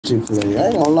Chick-fil-A. I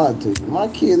ain't gonna lie to you. My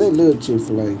kids, they love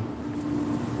Chick-fil-A.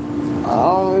 I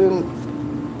don't really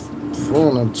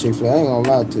fan of Chick-fil-A. I ain't gonna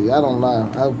lie to you. I don't lie.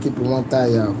 I'll keep it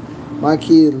 1,000. My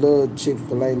kids love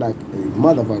Chick-fil-A like a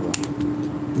motherfucker.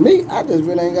 Me, I just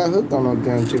really ain't got hooked on no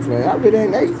damn Chick-fil-A. I really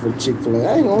ain't ate for Chick-fil-A.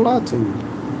 I ain't gonna lie to you.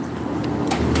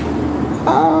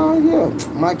 Yeah.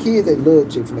 My kids, they love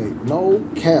Chick-fil-A. No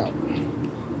cap.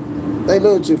 They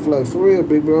love Chick-fil-A. For real,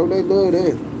 big bro. They love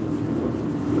that.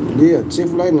 Yeah,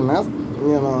 Chick-fil-A, and that's,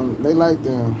 they like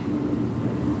them.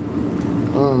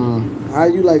 How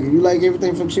you like it? You like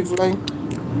everything from Chick-fil-A?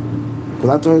 Because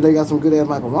I told you they got some good ass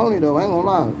macaroni, though. I ain't gonna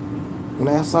lie. When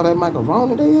I saw that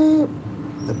macaroni they had,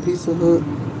 the Pizza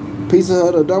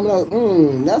Hut or Domino's,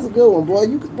 that's a good one, boy.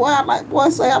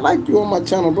 I like you on my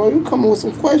channel, bro. You coming with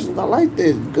some questions. I like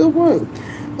this. Good work.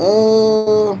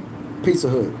 Pizza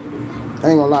Hut. I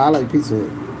ain't gonna lie, I like Pizza Hut.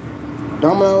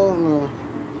 Domino's,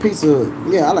 Pizza Hut.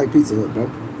 Yeah, I like Pizza Hut, bro.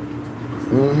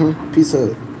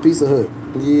 Pizza Hut.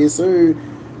 Yes, sir.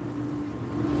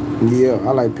 Yeah,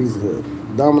 I like Pizza Hut.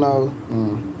 Domino's,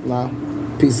 nah.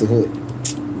 Pizza Hut.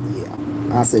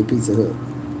 Yeah, I say Pizza Hut.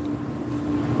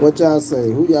 What y'all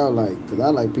say? Who y'all like? Because I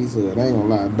like Pizza Hut. I ain't gonna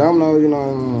lie. Domino's,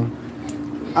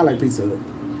 I like Pizza Hut.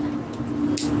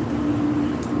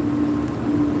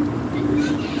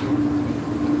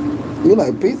 You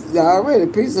like pizza? Yeah, already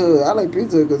Pizza Hut. I like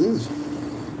Pizza Hut because it's...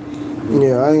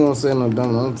 Yeah, I ain't gonna say no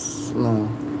Domino's. No.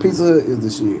 Pizza Hut is the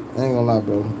shit. I ain't gonna lie,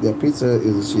 bro. Yeah, Pizza Hut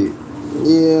is the shit.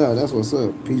 Yeah, that's what's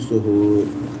up. Pizza Hut.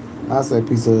 I say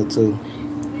Pizza Hut too.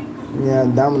 Yeah,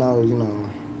 Domino's,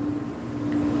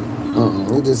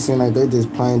 it just seem like they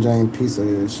just plain Jane pizza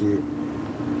and shit.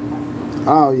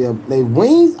 Oh yeah, they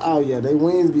wings. Oh yeah, they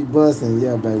wings be busting.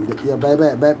 Yeah, baby. Yeah, baby.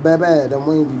 Them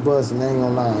wings be busting. I ain't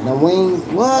gonna lie. Them wings,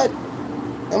 what?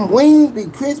 Them wings be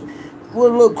crispy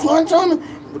with a little crunch on them.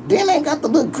 But then they got the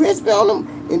little crispy on them,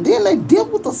 and then they dip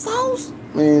with the sauce.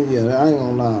 Man, yeah, I ain't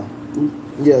gonna lie.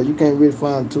 Yeah, you can't really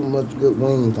find too much good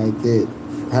wings like that.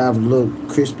 Have a little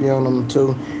crispy on them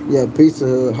too. Yeah, Pizza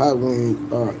Hut hot wings.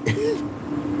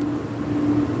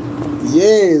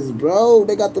 Yes, bro.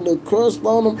 They got the little crust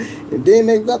on them, and then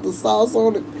they got the sauce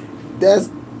on it.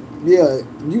 Yeah,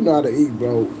 you know how to eat,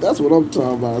 bro. That's what I'm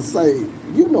talking about. Say,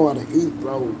 you know how to eat,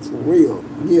 bro. For real.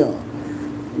 Yeah.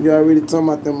 You already talking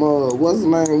about them, what's the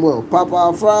name? What,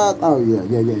 Popeye fries? Oh, yeah.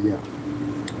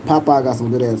 Popeye got some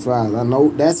good ass fries. I know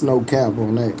that's no cap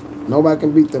on that. Nobody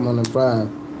can beat them on them fries.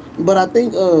 But I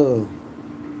think,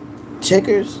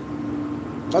 Checkers,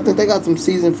 I think they got some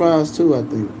seasoned fries too, I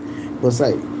think. But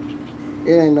say, I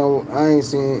ain't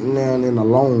seen it in a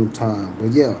long time.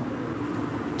 But yeah,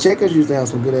 Checkers used to have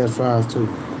some good ass fries too.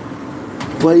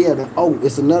 But yeah,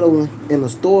 it's another one in the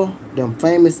store. Them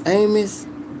Famous Amos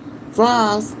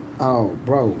fries. Oh,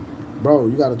 bro,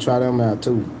 you gotta try them out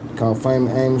too. Called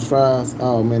Famous Amos fries.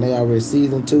 Oh man, they already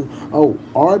seasoned too. Oh,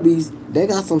 Arby's, they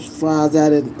got some fries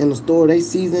out in the store. They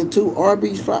seasoned too.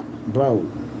 Arby's fries, bro.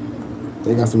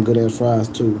 They got some good ass fries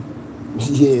too.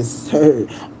 Yes, sir.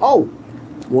 Oh,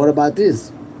 what about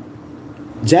this?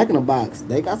 Jack in the Box.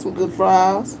 They got some good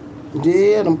fries.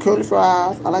 Yeah, them curly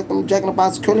fries. I like them Jack in the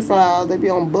Box curly fries. They be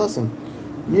on bussin'.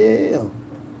 Yeah.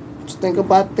 Just think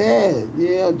about that.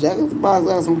 Yeah, Jack in the Box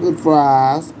got some good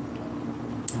fries.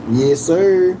 Yes,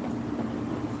 sir.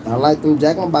 I like them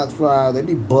Jack in the Box fries. They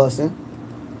be bussin'.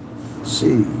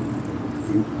 Shit.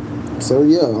 So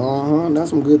yeah,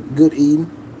 that's some good eating.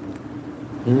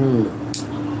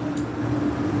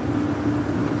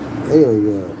 Hell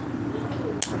yeah.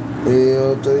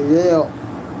 Hell to yeah.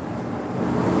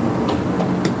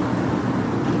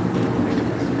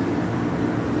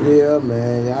 Yeah,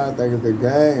 man. Y'all think it's the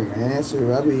game, man.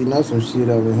 Shoot, I be eating up some shit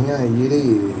over here. You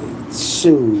did.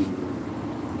 Shoot.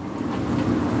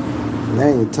 Now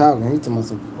you talking. He talking about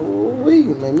some, we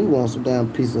man, you want some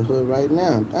damn Pizza Hut right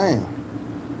now. Damn,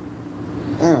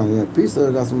 yeah. Pizza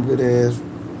Hut got some good ass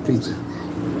pizza.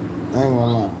 I ain't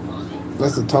gonna lie.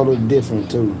 That's a totally different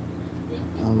too.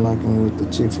 I'm liking with the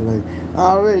Chick-fil-A.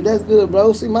 Already, that's good,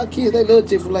 bro. See, my kids, they love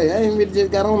Chick-fil-A. I ain't really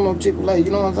just got on no Chick-fil-A.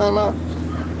 You know what I'm talking about?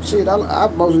 Shit,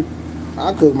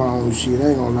 I cook my own shit. I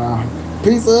ain't gonna lie.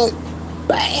 Pizza Hut,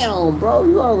 bam, bro.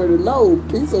 You already know.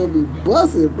 Pizza Hut be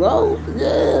busted, bro.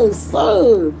 Yes,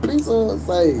 sir. Pizza Hut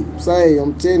say,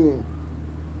 I'm telling you.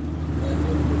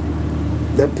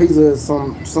 That pizza is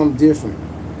some different.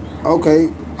 Okay.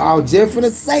 I was just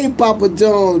finna say Papa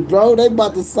John's, bro. They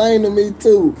about the same to me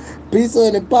too. Pizza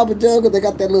Hut and Papa John's, they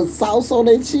got that little sauce on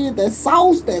that shit. That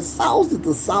sauce is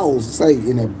the sauce. Say,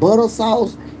 in that butter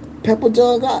sauce, Papa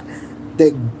John got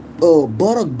that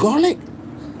butter garlic.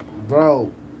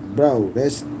 Bro,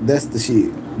 that's the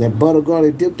shit. That butter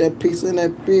garlic, dip that pizza in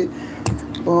that bit.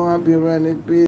 Oh, I be around that bit.